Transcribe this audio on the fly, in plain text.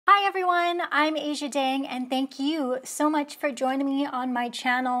Hi everyone, I'm Asia Dang and thank you so much for joining me on my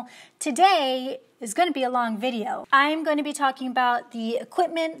channel. Today is going to be a long video. I'm going to be talking about the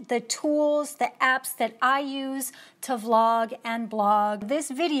equipment, the tools, the apps that I use to vlog and blog. This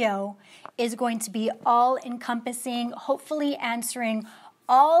video is going to be all encompassing, hopefully answering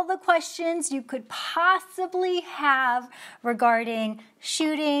all the questions you could possibly have regarding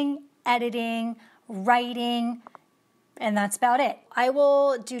shooting, editing, writing, and that's about it. I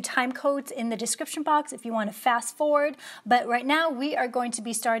will do time codes in the description box if you want to fast forward, but right now we are going to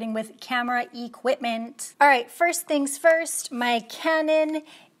be starting with camera equipment. All right, first things first, my Canon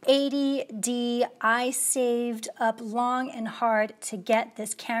 80D. I saved up long and hard to get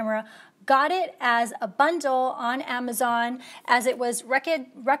this camera. Got it as a bundle on Amazon as it was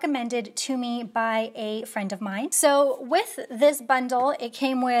recommended to me by a friend of mine. So with this bundle, it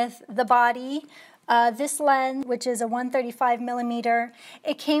came with the body, this lens, which is a 135mm.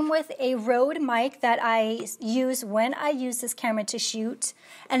 It came with a Rode mic that I use when I use this camera to shoot,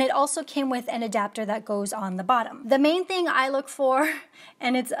 and it also came with an adapter that goes on the bottom. The main thing I look for,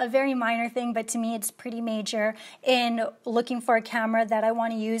 and it's a very minor thing, but to me it's pretty major in looking for a camera that I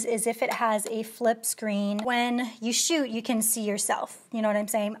want to use, is if it has a flip screen. When you shoot, you can see yourself. You know what I'm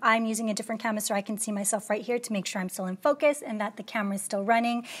saying? I'm using a different camera so I can see myself right here to make sure I'm still in focus and that the camera is still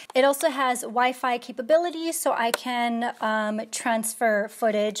running. It also has Wi-Fi capabilities, so I can transfer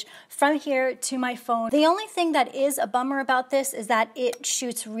footage from here to my phone. The only thing that is a bummer about this is that it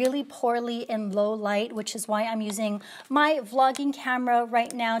shoots really poorly in low light, which is why I'm using my vlogging camera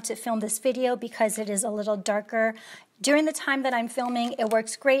right now to film this video, because it is a little darker. During the time that I'm filming, it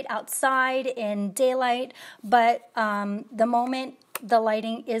works great outside in daylight, but the moment the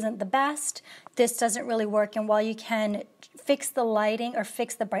lighting isn't the best, this doesn't really work. And while you can fix the lighting or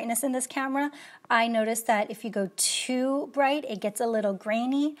fix the brightness in this camera, I noticed that if you go too bright, it gets a little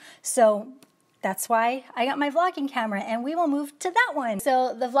grainy. So that's why I got my vlogging camera, and we will move to that one.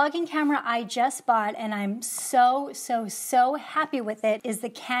 So the vlogging camera I just bought, and I'm so happy with it, is the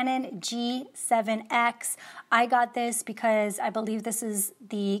Canon G7X. I got this because I believe this is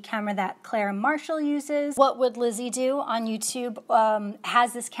the camera that Clara Marshall uses. What Would Lizzie Do on YouTube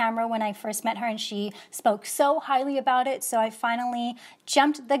has this camera when I first met her, and she spoke so highly about it, so I finally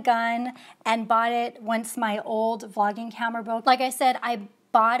jumped the gun and bought it once my old vlogging camera broke. Like I said, I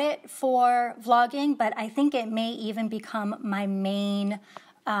bought it for vlogging, but I think it may even become my main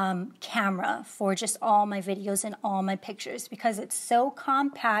camera for just all my videos and all my pictures, because it's so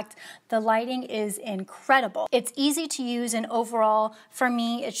compact. The lighting is incredible. It's easy to use, and overall, for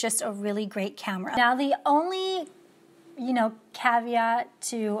me, it's just a really great camera. Now, the only caveat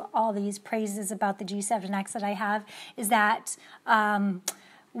to all these praises about the G7X that I have is that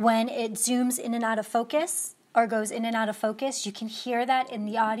when it zooms in and out of focus, or goes in and out of focus, you can hear that in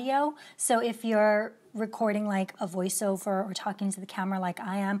the audio. So if you're recording like a voiceover or talking to the camera like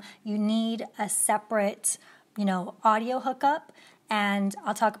I am, you need a separate, audio hookup. And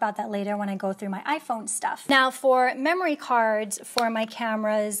I'll talk about that later when I go through my iPhone stuff. Now, for memory cards for my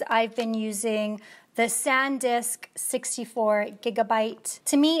cameras, I've been using the SanDisk 64GB.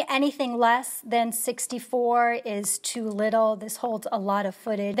 To me, anything less than 64 is too little. This holds a lot of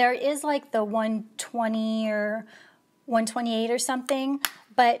footage. There is like the 120 or 128 or something,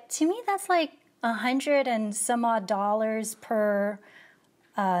 but to me that's like $100 and some odd per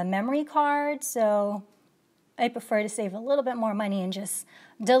memory card. So I prefer to save a little bit more money and just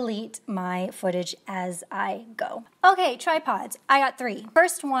delete my footage as I go. Okay, tripods. I got 3.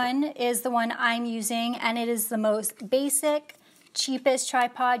 First one is the one I'm using, and it is the most basic, cheapest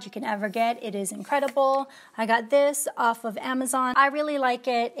tripod you can ever get. It is incredible. I got this off of Amazon. I really like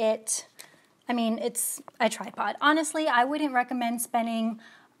it. It's a tripod. Honestly, I wouldn't recommend spending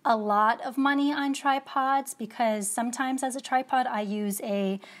a lot of money on tripods, because sometimes as a tripod I use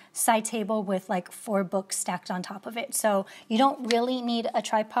a side table with like 4 books stacked on top of it. So you don't really need a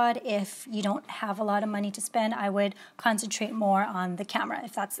tripod if you don't have a lot of money to spend. I would concentrate more on the camera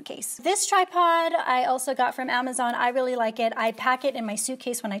if that's the case. This tripod I also got from Amazon. I really like it. I pack it in my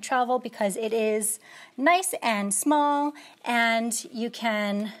suitcase when I travel because it is nice and small, and you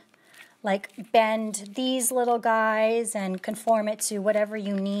can like bend these little guys and conform it to whatever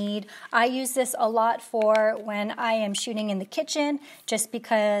you need. I use this a lot for when I am shooting in the kitchen, just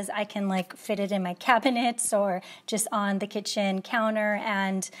because I can like fit it in my cabinets or just on the kitchen counter,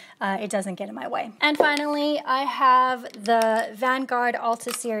 and it doesn't get in my way. And finally, I have the Vanguard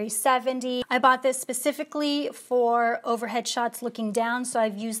Alta Series 70. I bought this specifically for overhead shots looking down, so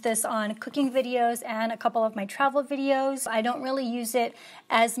I've used this on cooking videos and a couple of my travel videos. I don't really use it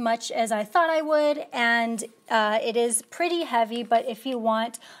as much as as I thought I would, and it is pretty heavy, but if you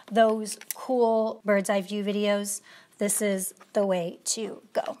want those cool bird's eye view videos, this is the way to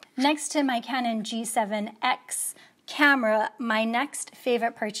go. Next to my Canon G7X camera, my next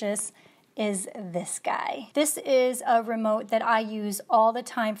favorite purchase is this guy. This is a remote that I use all the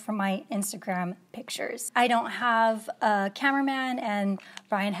time for my Instagram pictures. I don't have a cameraman, and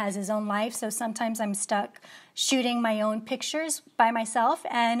Brian has his own life, so sometimes I'm stuck shooting my own pictures by myself,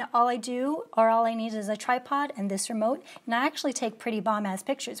 and all I need is a tripod and this remote, and I actually take pretty bomb-ass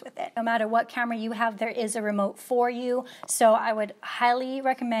pictures with it. No matter what camera you have, there is a remote for you, so I would highly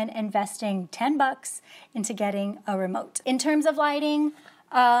recommend investing 10 bucks into getting a remote. In terms of lighting,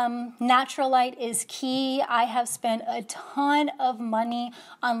 natural light is key. I have spent a ton of money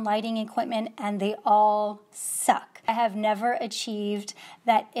on lighting equipment and they all suck. I have never achieved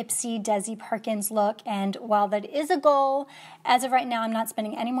that Ipsy Desi Perkins look, and while that is a goal, as of right now I'm not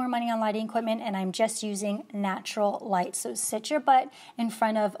spending any more money on lighting equipment and I'm just using natural light. So sit your butt in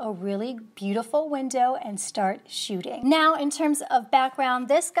front of a really beautiful window and start shooting. Now in terms of background,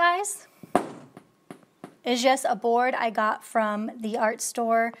 this, guys, is just a board I got from the art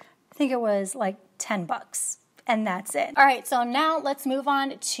store. I think it was like 10 bucks. And that's it. All right, so now let's move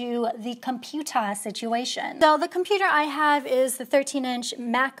on to the computer situation. So the computer I have is the 13-inch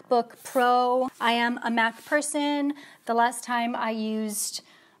MacBook Pro. I am a Mac person. The last time I used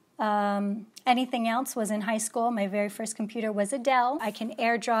anything else was in high school. My very first computer was a Dell. I can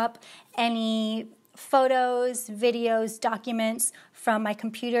AirDrop any photos, videos, documents from my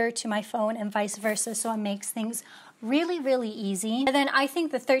computer to my phone and vice versa, so it makes things really, really easy. And then I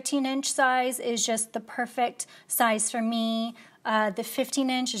think the 13-inch size is just the perfect size for me. The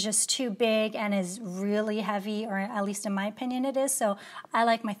 15-inch is just too big and is really heavy, or at least in my opinion it is, so I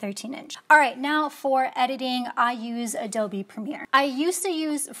like my 13-inch. All right, now for editing, I use Adobe Premiere. I used to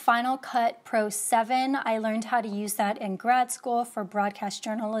use Final Cut Pro 7. I learned how to use that in grad school for broadcast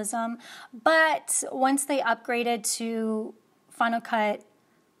journalism, but once they upgraded to Final Cut,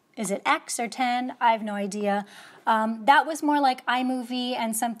 is it X or 10? I have no idea. That was more like iMovie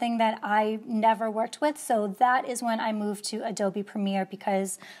and something that I never worked with, so that is when I moved to Adobe Premiere,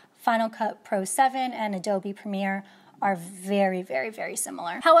 because Final Cut Pro 7 and Adobe Premiere are very, very, very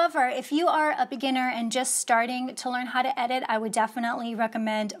similar. However, if you are a beginner and just starting to learn how to edit, I would definitely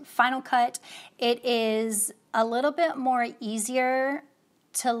recommend Final Cut. It is a little bit more easier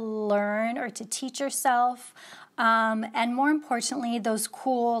to learn or to teach yourself. And more importantly, those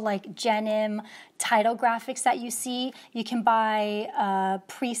cool like Genim title graphics that you see, you can buy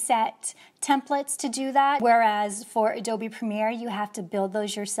preset templates to do that. Whereas for Adobe Premiere, you have to build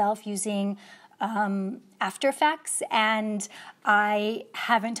those yourself using After Effects, and I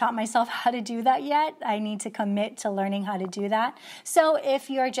haven't taught myself how to do that yet. I need to commit to learning how to do that. So if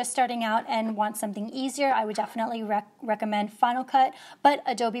you're just starting out and want something easier, I would definitely recommend Final Cut, but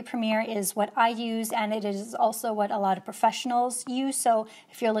Adobe Premiere is what I use, and it is also what a lot of professionals use. So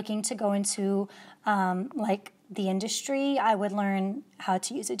if you're looking to go into like the industry, I would learn how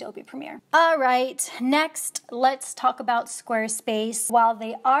to use Adobe Premiere. All right, next, let's talk about Squarespace. While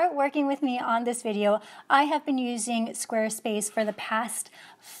they are working with me on this video, I have been using Squarespace for the past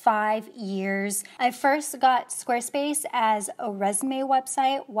 5 years. I first got Squarespace as a resume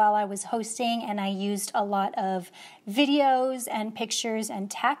website while I was hosting, and I used a lot of videos and pictures and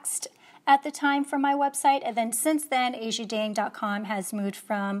text at the time for my website. And then since then, AsiaDang.com has moved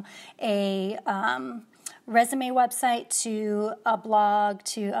from a resume website to a blog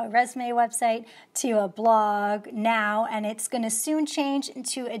to a resume website to a blog now, and it's going to soon change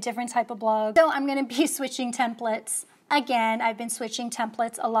into a different type of blog. So I'm going to be switching templates. Again, I've been switching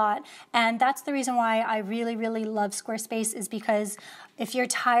templates a lot, and that's the reason why I really, really love Squarespace, is because if you're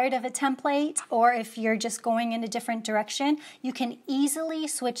tired of a template or if you're just going in a different direction, you can easily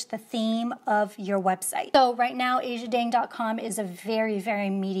switch the theme of your website. So right now, AsiaDang.com is a very, very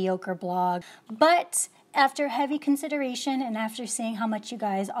mediocre blog, but after heavy consideration and after seeing how much you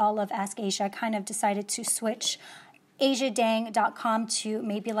guys all love Ask Asia, I kind of decided to switch AsiaDang.com to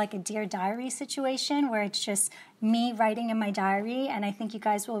maybe like a Dear Diary situation where it's just me writing in my diary, and I think you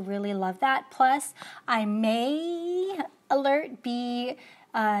guys will really love that. Plus, I may be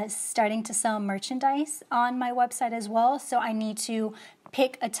starting to sell merchandise on my website as well, so I need to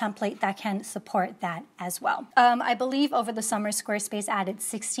pick a template that can support that as well. I believe over the summer, Squarespace added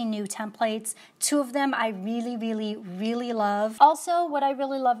 60 new templates. 2 of them I really, really, really love. Also, what I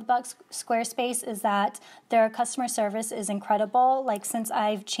really love about Squarespace is that their customer service is incredible. Like, since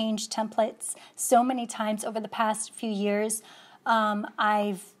I've changed templates so many times over the past few years,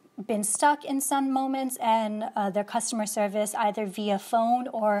 I've been stuck in some moments, and their customer service, either via phone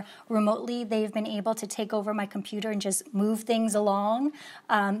or remotely, they've been able to take over my computer and just move things along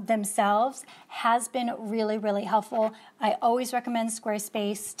themselves, has been really, really helpful. I always recommend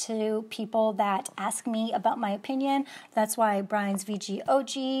Squarespace to people that ask me about my opinion. That's why Brian's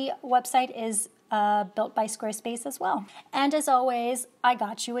VGOG website is built by Squarespace as well. And as always, I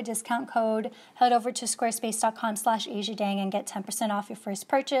got you a discount code. Head over to squarespace.com/AsiaDang and get 10% off your first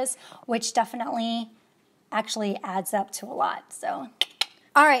purchase, which definitely actually adds up to a lot. So,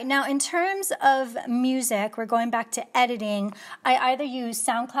 all right, now in terms of music, we're going back to editing. I either use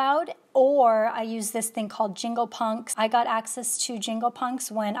SoundCloud or I use this thing called Jingle Punks. I got access to Jingle Punks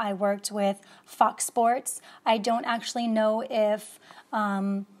when I worked with Fox Sports. I don't actually know if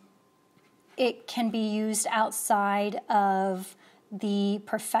it can be used outside of the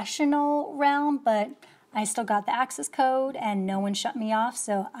professional realm, but I still got the access code and no one shut me off,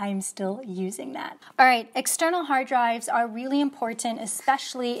 so I'm still using that. All right, external hard drives are really important,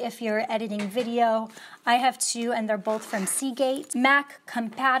 especially if you're editing video. I have two and they're both from Seagate. Mac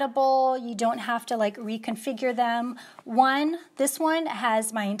compatible, you don't have to like reconfigure them. This one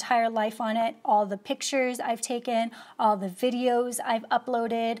has my entire life on it, all the pictures I've taken, all the videos I've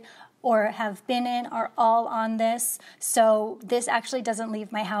uploaded or have been in are all on this. So this actually doesn't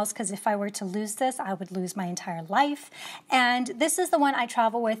leave my house, because if I were to lose this, I would lose my entire life. And this is the one I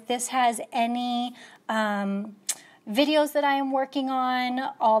travel with. This has any videos that I am working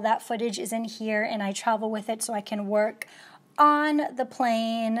on. All that footage is in here, and I travel with it so I can work on the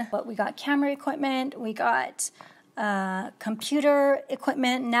plane. But we got camera equipment, we got computer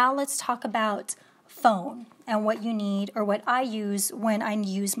equipment. Now let's talk about phone and what you need, or what I use when I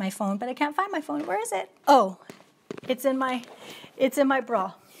use my phone, but I can't find my phone. Where is it? Oh, it's in my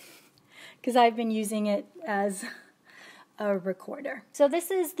bra, because I've been using it as a recorder. So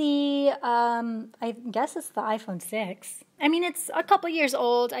this is the, I guess it's the iPhone 6. I mean, it's a couple years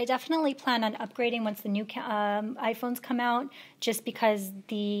old. I definitely plan on upgrading once the new iPhones come out, just because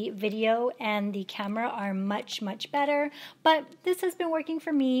the video and the camera are much, much better. But this has been working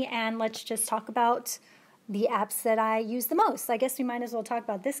for me, and let's just talk about the apps that I use the most. I guess we might as well talk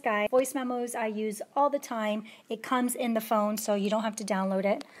about this guy. Voice memos I use all the time. It comes in the phone, so you don't have to download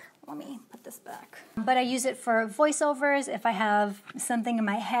it. Let me put this back. But I use it for voiceovers. If I have something in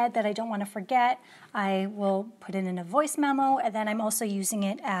my head that I don't want to forget, I will put it in a voice memo, and then I'm also using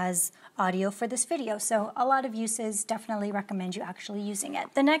it as audio for this video. So a lot of uses, definitely recommend you actually using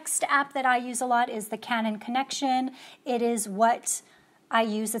it. The next app that I use a lot is the Canon Connection. It is what I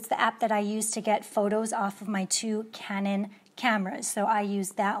use. It's the app that I use to get photos off of my two Canon cameras, so I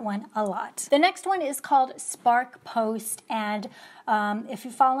use that one a lot. The next one is called Spark Post, and if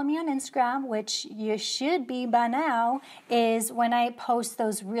you follow me on Instagram, which you should be by now, is when I post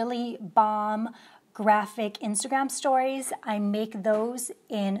those really bomb graphic Instagram stories, I make those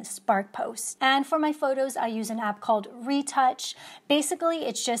in Spark Post. And for my photos, I use an app called RETOUCH. Basically,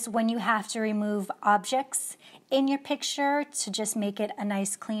 it's just when you have to remove objects in your picture to just make it a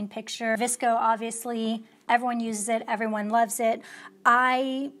nice clean picture. VSCO, obviously, everyone uses it, everyone loves it.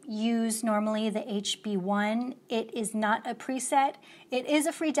 I use normally the HB1. It is not a preset. It is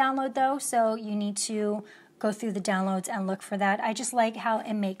a free download though, so you need to go through the downloads and look for that. I just like how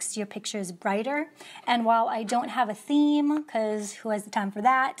it makes your pictures brighter. And while I don't have a theme, because who has the time for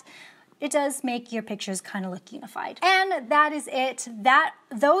that, it does make your pictures kind of look unified. And that is it.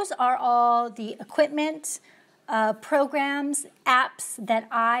 Those are all the equipment, programs, apps that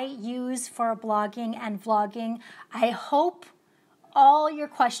I use for blogging and vlogging. I hope all your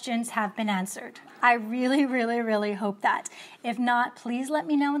questions have been answered. I really, really, really hope that. If not, please let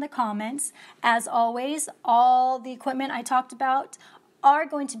me know in the comments. As always, all the equipment I talked about are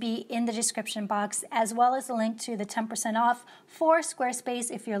going to be in the description box, as well as a link to the 10% off for Squarespace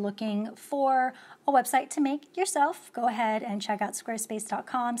if you're looking for a website to make yourself. Go ahead and check out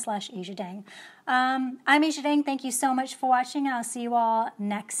squarespace.com/AsiaDang. I'm Asia Dang. Thank you so much for watching, and I'll see you all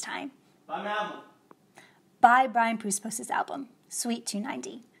next time. Buy my album. Buy Brian Pruspos's album, Sweet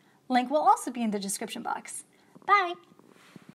 290. Link will also be in the description box. Bye.